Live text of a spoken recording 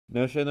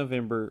No Show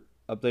November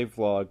update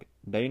vlog,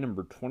 day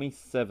number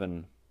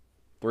 27,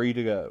 3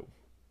 to go.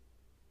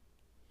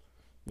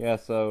 Yeah,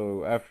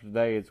 so after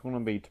today, it's going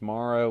to be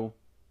tomorrow,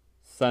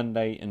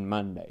 Sunday, and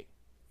Monday.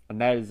 And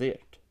that is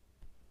it.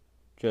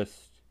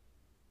 Just,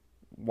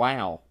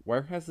 wow,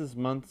 where has this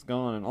month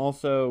gone? And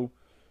also,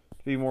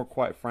 to be more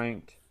quite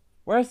frank,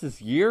 where has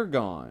this year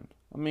gone?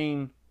 I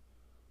mean,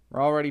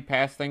 we're already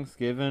past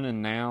Thanksgiving,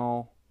 and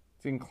now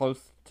it's getting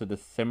close to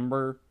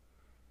December.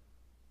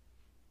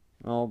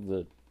 Oh,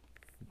 the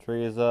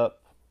tree is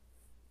up.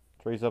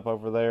 Tree's up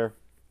over there.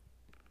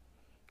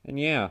 And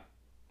yeah,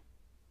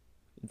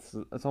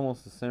 it's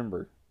almost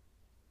December.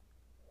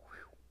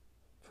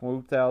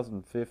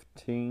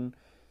 2015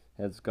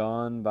 has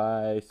gone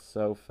by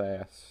so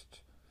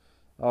fast.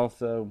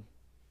 Also,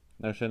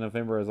 no shit,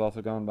 November has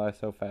also gone by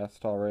so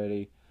fast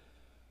already.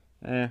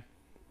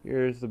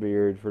 Here's the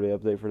beard for the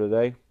update for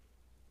today.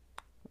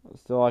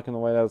 Still liking the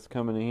way that's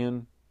coming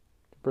in.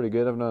 Pretty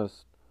good. I've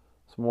noticed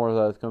some more of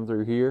that's come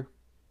through here.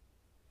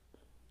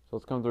 So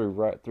it's come through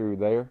right through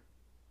there.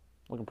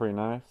 Looking pretty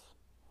nice.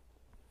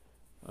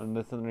 And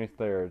this underneath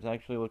there, it's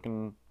actually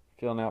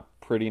filling out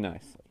pretty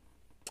nicely.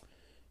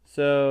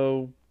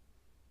 So,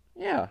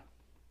 yeah.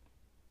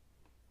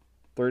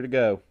 3 to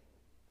go.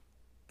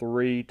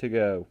 3 to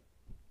go.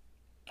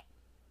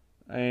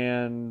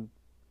 And,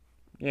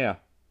 yeah.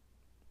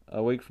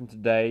 A week from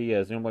today,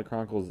 Xenoblade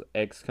Chronicles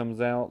X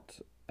comes out.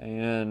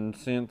 And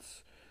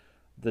since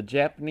the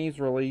Japanese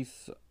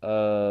release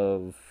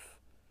of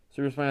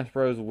Super Smash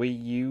Bros.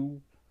 Wii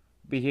U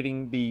be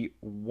hitting the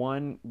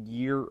 1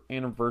 year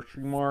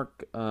anniversary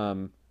mark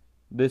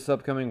this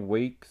upcoming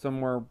week,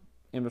 somewhere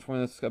in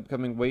between this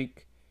upcoming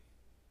week,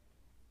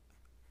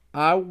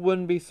 I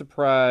wouldn't be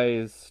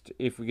surprised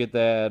if we get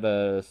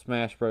that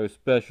Smash Bros.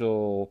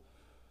 Special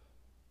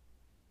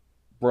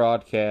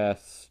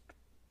broadcast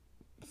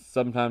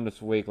sometime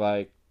this week,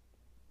 like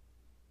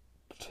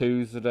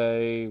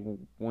Tuesday,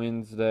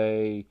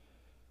 Wednesday,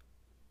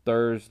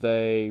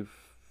 Thursday,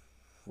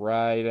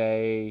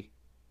 Friday.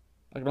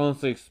 I can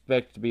honestly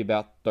expect it to be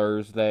about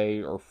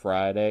Thursday or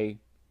Friday.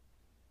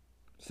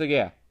 So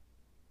yeah.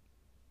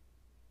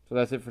 So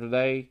that's it for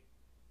today.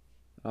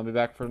 I'll be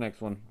back for the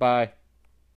next one. Bye.